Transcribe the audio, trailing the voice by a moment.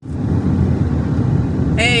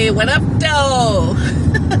Hey, what up, though?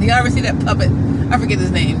 Y'all ever see that puppet? I forget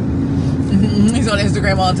his name. He's on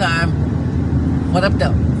Instagram all the time. What up,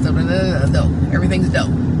 though? Everything's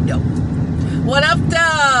dope. What up,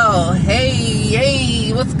 though?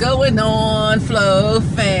 Hey, what's going on, Flow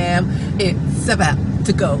fam? It's about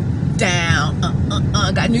to go down.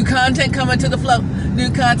 Got new content coming to the Flow.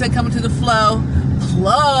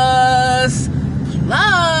 Plus,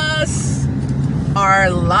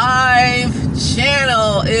 our live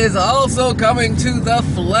channel is also coming to the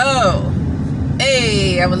Flow.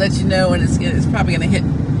 Hey, I'm gonna let you know when it's probably gonna hit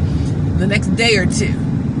the next day or two.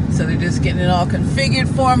 So they're just getting it all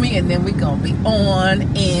configured for me, and then we're gonna be on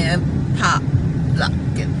and pop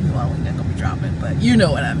locking. Well, we're not gonna be dropping, but you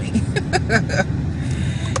know what I mean.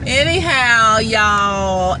 Anyhow,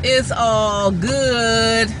 y'all, it's all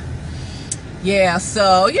good. Yeah,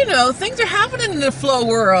 so, things are happening in the Flow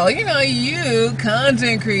world. You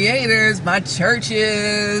content creators, my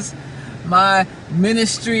churches, my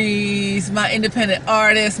ministries, my independent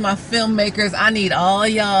artists, my filmmakers, I need all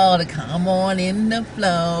y'all to come on in the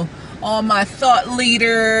Flow. All my thought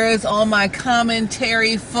leaders, all my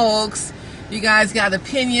commentary folks. You guys got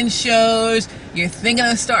opinion shows. You're thinking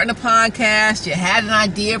of starting a podcast. You had an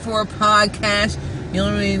idea for a podcast. You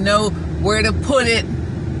don't really know where to put it.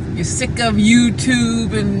 You're sick of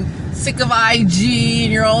YouTube and sick of IG,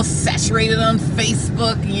 and you're all saturated on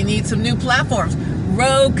Facebook, and you need some new platforms.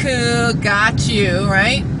 Roku got you,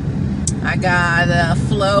 right? I got a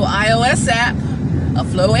Flow iOS app, a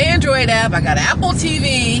Flow Android app. I got Apple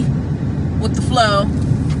TV with the Flow,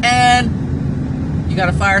 and you got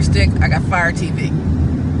a Fire Stick. I got Fire TV,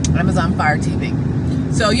 Amazon Fire TV.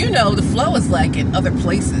 So the Flow is like in other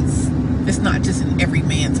places. It's not just in every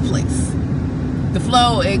man's place. The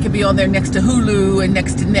Flow, it could be on there next to Hulu and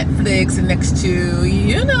next to Netflix and next to,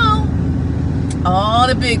 all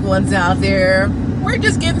the big ones out there. We're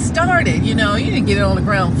just getting started, You need to get it on the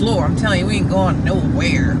ground floor. I'm telling you, we ain't going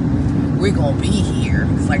nowhere. We're going to be here.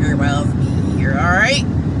 It's like everybody else be here, all right?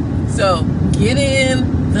 So get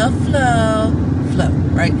in the Flow,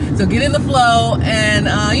 right? So get in the Flow and,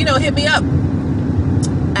 hit me up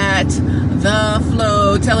at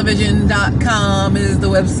theflowtelevision.com is the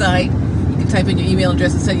website. Type in your email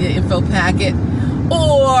address and send you an info packet,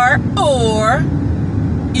 or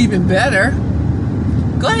even better,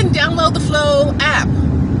 go ahead and download the Flow app.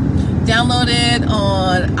 Download it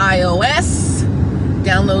on iOS,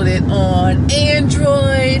 download it on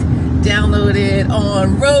Android, download it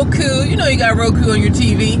on Roku. You got Roku on your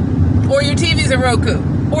TV, or your TV's a Roku,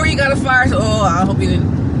 or you got a Fire. Oh, I hope you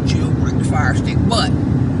didn't jailbreak the Fire Stick, but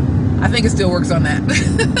I think it still works on that.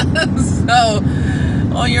 So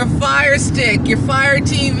on your Fire Stick, your Fire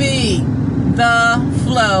TV, the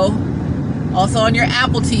Flow. Also on your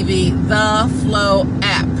Apple TV, the Flow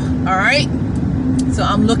app. All right? So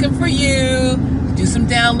I'm looking for you to do some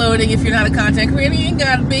downloading. If you're not a content creator, you ain't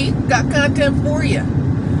got to be. Got content for you.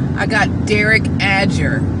 I got Derek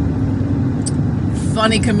Adger,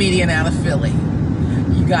 funny comedian out of Philly.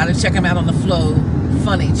 You got to check him out on the Flow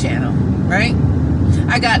Funny channel, right?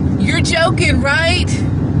 I got You're Joking, Right?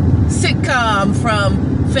 Sitcom from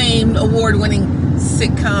famed award-winning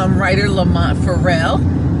sitcom writer Lamont Farrell,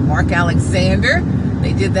 Mark Alexander.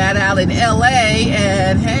 They did that out in LA,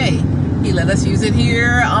 and hey, he let us use it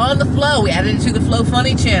here on the Flow. We added it to the Flow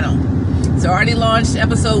Funny channel. So already launched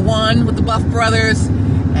episode 1 with the Buff Brothers,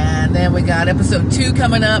 and then we got episode 2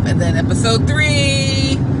 coming up, and then episode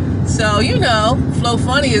 3. So Flow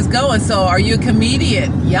Funny is going. So are you a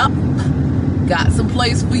comedian? Yup. Got some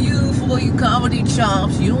place for you comedy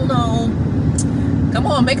chops. Come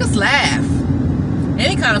on, make us laugh.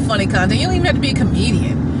 Any kind of funny content. You don't even have to be a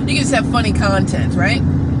comedian. You can just have funny content, right?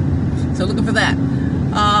 So looking for that.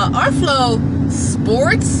 Our Flow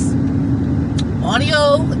sports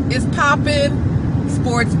audio is popping.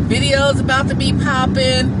 Sports videos about to be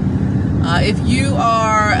popping. If you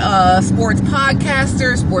are a sports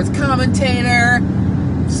podcaster, sports commentator,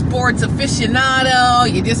 sports aficionado,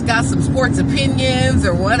 you just got some sports opinions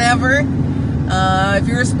or whatever. If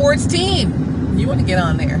you're a sports team, you want to get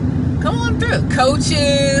on there, come on through.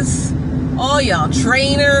 Coaches, all y'all,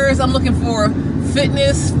 trainers, I'm looking for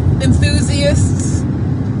fitness enthusiasts,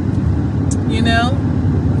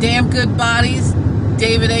 damn good bodies.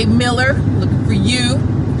 David A. Miller, looking for you.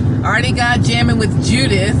 Already got Jamming with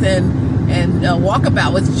Judith and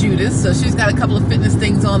Walkabout with Judith, so she's got a couple of fitness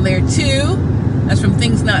things on there too. That's from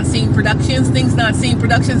Things Not Seen Productions. Things Not Seen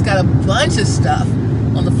Productions got a bunch of stuff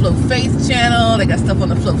on the Flow Faith channel. They got stuff on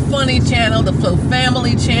the Flow Funny channel, the Flow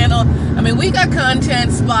Family channel. I mean, we got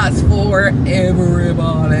content spots for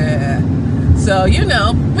everybody. So,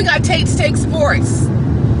 we got Tate's Take Sports.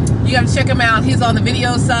 You got to check him out. He's on the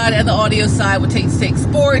video side and the audio side with Tate's Take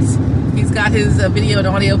Sports. He's got his video and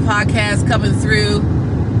audio podcast coming through.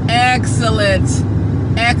 Excellent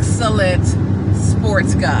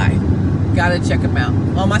sports guy. Gotta check him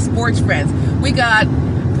out. All my sports friends. We got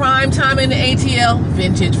Prime Time in the ATL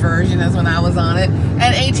vintage version, that's when I was on it,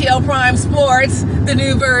 and ATL Prime Sports, the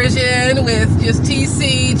new version with just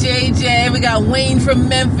TC, JJ. We got Wayne from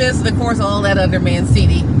Memphis, and of course all that under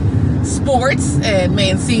Mancini Sports and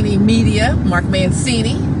Mancini Media. Mark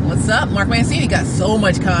Mancini, what's up? Mark Mancini got so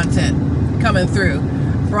much content coming through.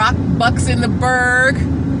 Brock Bucks in the Berg,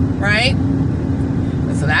 right?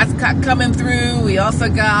 So that's coming through. We also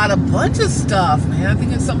got a bunch of stuff, man. I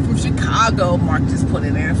think it's something from Chicago Mark just put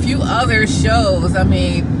in there. A few other shows. I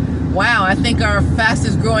mean, wow, I think our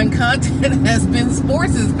fastest growing content has been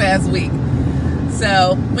sports this past week.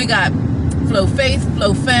 So we got Flow Faith,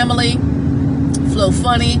 Flow Family, Flow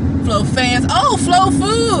Funny, Flow Fans. Oh, Flow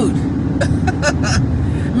Food.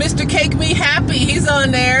 Mr. Cake Me Happy, he's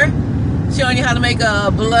on there showing you how to make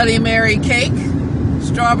a Bloody Mary cake.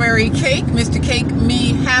 Strawberry cake, Mr. Cake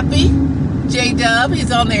Me Happy, J-Dub,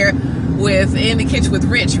 he's on there with In the Kitchen with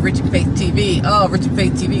Rich and Faith TV. Oh, Rich and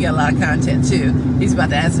Faith TV got a lot of content too. He's about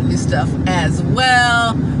to add some new stuff as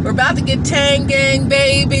well. We're about to get Tang Gang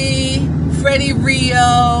Baby, Freddie Rio.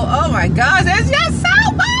 Oh my gosh, there's just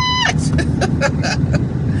so much!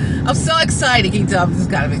 I'm so excited. Can you tell I'm just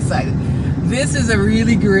kind of excited? This is a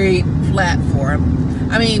really great platform.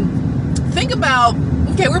 I mean, think about,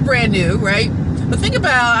 okay, we're brand new, right? But think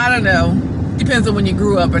about, I don't know, depends on when you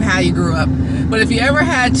grew up and how you grew up. But if you ever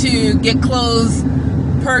had to get clothes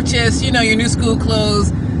purchased, you know, your new school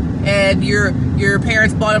clothes, and your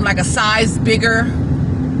parents bought them like a size bigger,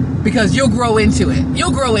 because you'll grow into it.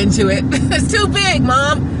 You'll grow into it. It's too big,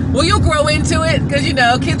 Mom. Well, you'll grow into it because, you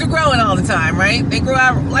know, kids are growing all the time, right? They grow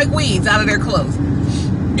out like weeds out of their clothes.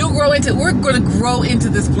 You'll grow into it. We're going to grow into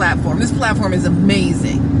this platform. This platform is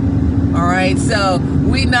amazing. All right, so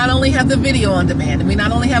we not only have the video on demand, and we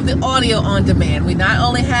not only have the audio on demand, we not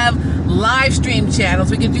only have live stream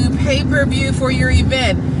channels, we can do pay-per-view for your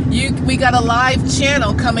event. We got a live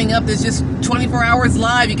channel coming up that's just 24 hours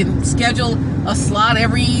live. You can schedule a slot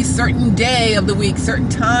every certain day of the week, certain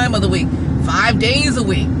time of the week, 5 days a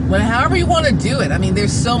week, however you want to do it. I mean,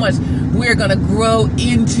 there's so much. We're going to grow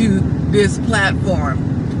into this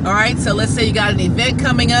platform. All right, so let's say you got an event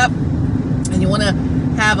coming up and you want to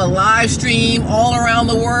have a live stream all around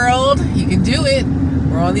the world. You can do it.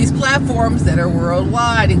 We're on these platforms that are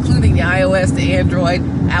worldwide, including the iOS, the Android,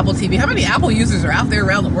 Apple TV. How many Apple users are out there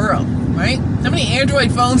around the world, right? How many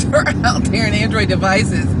Android phones are out there and Android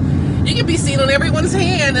devices? You can be seen on everyone's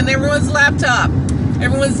hand and everyone's laptop,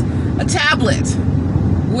 everyone's a tablet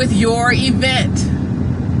with your event.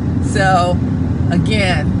 So,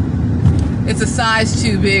 again, it's a size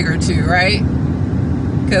too big or two, right?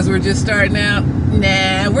 Because we're just starting out.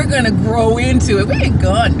 Nah, we're going to grow into it. We ain't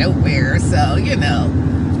going nowhere. So, you know,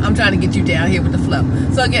 I'm trying to get you down here with the flow.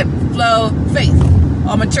 So, again, Flow Faith,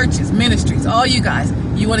 all my churches, ministries, all you guys.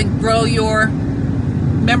 You want to grow your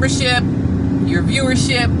membership, your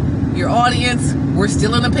viewership, your audience. We're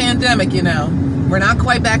still in a pandemic, you know. We're not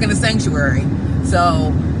quite back in the sanctuary.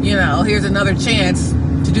 So, you know, here's another chance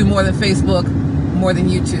to do more than Facebook, more than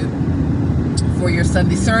YouTube. For your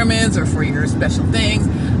Sunday sermons or for your special things.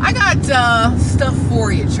 I got stuff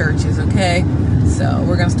for you, churches, okay? So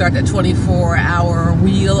we're going to start that 24-hour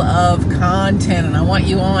wheel of content, and I want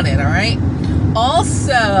you on it, all right?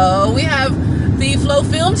 Also, we have the Flow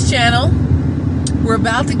Films channel. We're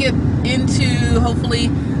about to get into, hopefully,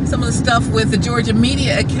 some of the stuff with the Georgia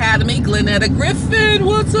Media Academy. Glennetta Griffin,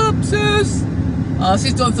 what's up, sis?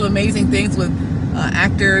 She's doing some amazing things with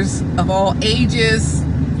actors of all ages.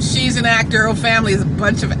 She's an actor. Her family is a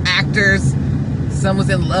bunch of actors. Some was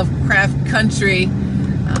in Lovecraft Country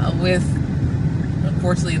with,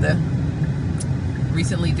 unfortunately, the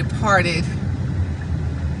recently departed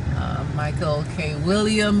Michael K.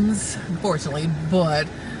 Williams, unfortunately. But,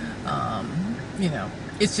 you know,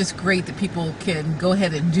 it's just great that people can go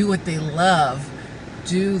ahead and do what they love.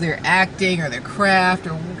 Do their acting or their craft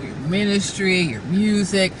or your ministry, your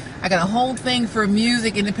music. I got a whole thing for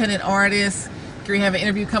music, independent artists. We have an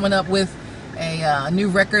interview coming up with a new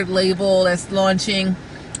record label that's launching.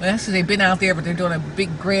 Actually, they've been out there, but they're doing a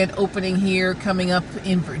big grand opening here coming up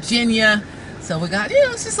in Virginia. So we got, you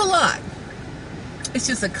know, it's just a lot. It's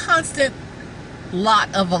just a constant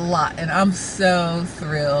lot of a lot, and I'm so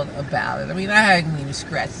thrilled about it. I mean, I haven't even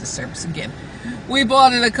scratched the surface again. We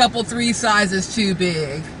bought it a couple, 3 sizes too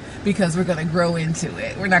big because we're going to grow into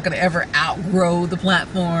it. We're not going to ever outgrow the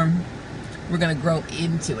platform. We're going to grow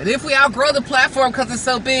into it. If we outgrow the platform because it's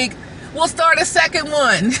so big, we'll start a second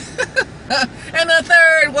one and a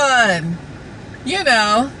third one. You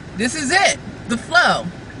know, this is it, the flow.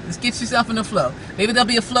 Let's get yourself in the flow. Maybe there'll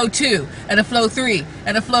be a flow 2 and a flow 3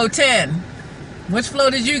 and a flow 10. Which flow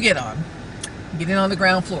did you get on? Get in on the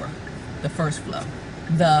ground floor. The first flow.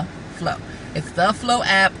 The flow. It's the Flow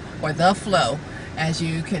app or the Flow, as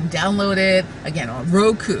you can download it again on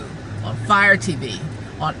Roku, on Fire TV,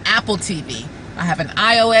 on Apple TV. I have an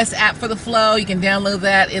iOS app for the Flow. You can download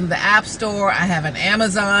that in the App Store. I have an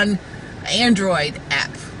Amazon Android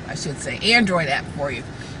app, Android app for you.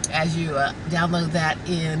 As you download that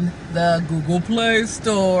in the Google Play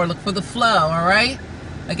Store, look for the Flow, all right?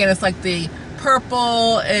 Again, it's like the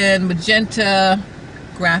purple and magenta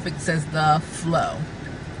graphic that says the Flow.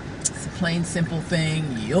 It's a plain, simple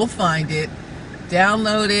thing. You'll find it,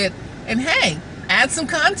 download it, and hey, add some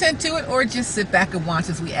content to it, or just sit back and watch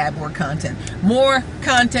as we add more content. More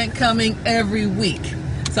content coming every week.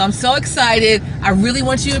 So I'm so excited. I really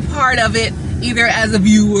want you a part of it, either as a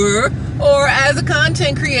viewer or as a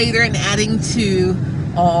content creator, and adding to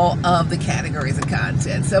all of the categories of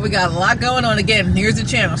content. So we got a lot going on. Again, here's the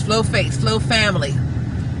channels: Flow Face, Flow Family,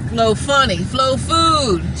 Flow Funny, Flow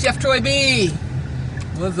Food, Chef Troy B.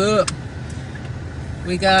 What's up?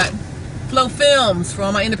 We got Flow Films for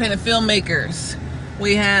all my independent filmmakers.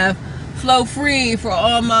 We have Flow Free for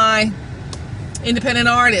all my independent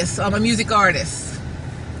artists, all my music artists.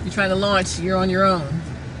 You're trying to launch, you're on your own.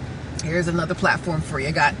 Here's another platform for you.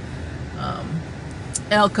 I got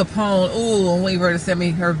El Capone. Ooh, I'm waiting for her to send me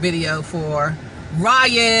her video for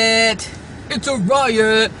Riot. It's a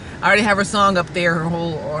riot. I already have her song up there,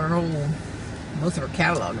 most of her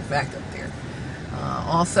catalog, in fact, up there.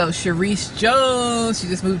 Also, Sharice Jones. She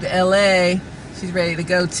just moved to LA. She's ready to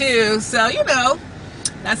go too. So, you know,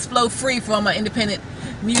 that's Flow Free for all my independent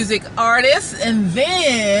music artists. And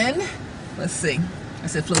then, let's see. I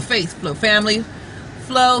said Flow Face, Flow Family,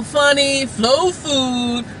 Flow Funny, Flow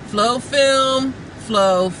Food, Flow Film,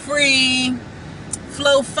 Flow Free,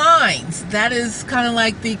 Flow Finds. That is kind of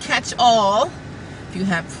like the catch-all. If you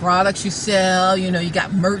have products you sell, you know, you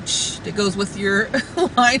got merch that goes with your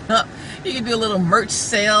lineup. You can do a little merch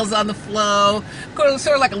sales on the Flow.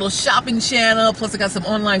 Sort of like a little shopping channel. Plus I got some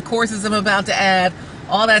online courses I'm about to add.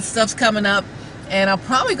 All that stuff's coming up. And I'm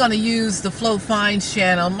probably going to use the Flow Finds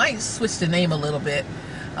channel. Might switch the name a little bit.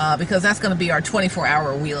 Because that's going to be our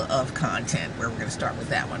 24-hour wheel of content, where we're going to start with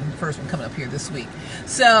that one. The first one coming up here this week.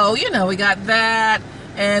 So, you know, we got that.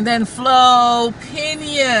 And then Flow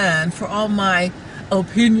Opinion for all my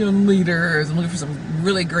opinion leaders. I'm looking for some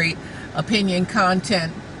really great opinion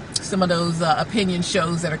content. Some of those opinion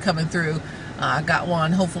shows that are coming through. I got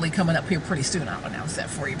one hopefully coming up here pretty soon. I'll announce that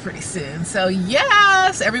for you pretty soon. So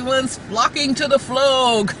yes, everyone's flocking to the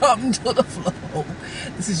Flow. Come to the Flow.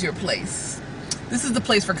 This is your place. This is the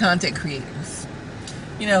place for content creators.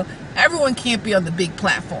 You know, everyone can't be on the big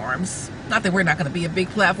platforms. Not that we're not going to be a big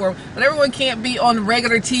platform, but everyone can't be on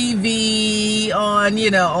regular TV, on,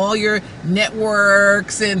 you know, all your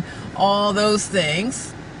networks and all those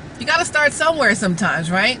things. You got to start somewhere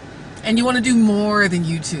sometimes, right? And you want to do more than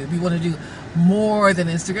YouTube. You want to do more than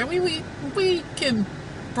Instagram. We can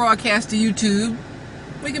broadcast to YouTube.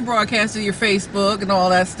 We can broadcast to your Facebook and all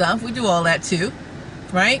that stuff. We do all that too,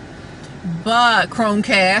 right? But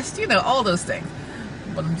Chromecast, you know, all those things.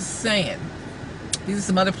 But I'm just saying, these are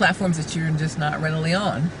some other platforms that you're just not readily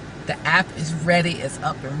on. The app is ready. It's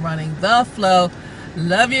up and running. The Flow.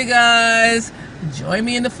 Love you guys. Join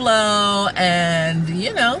me in the Flow. And,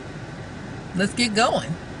 you know, let's get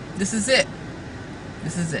going. This is it.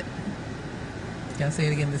 This is it. Can I say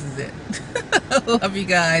it again? This is it. Love you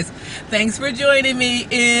guys. Thanks for joining me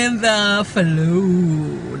in the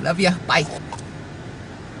Flow. Love ya. Bye.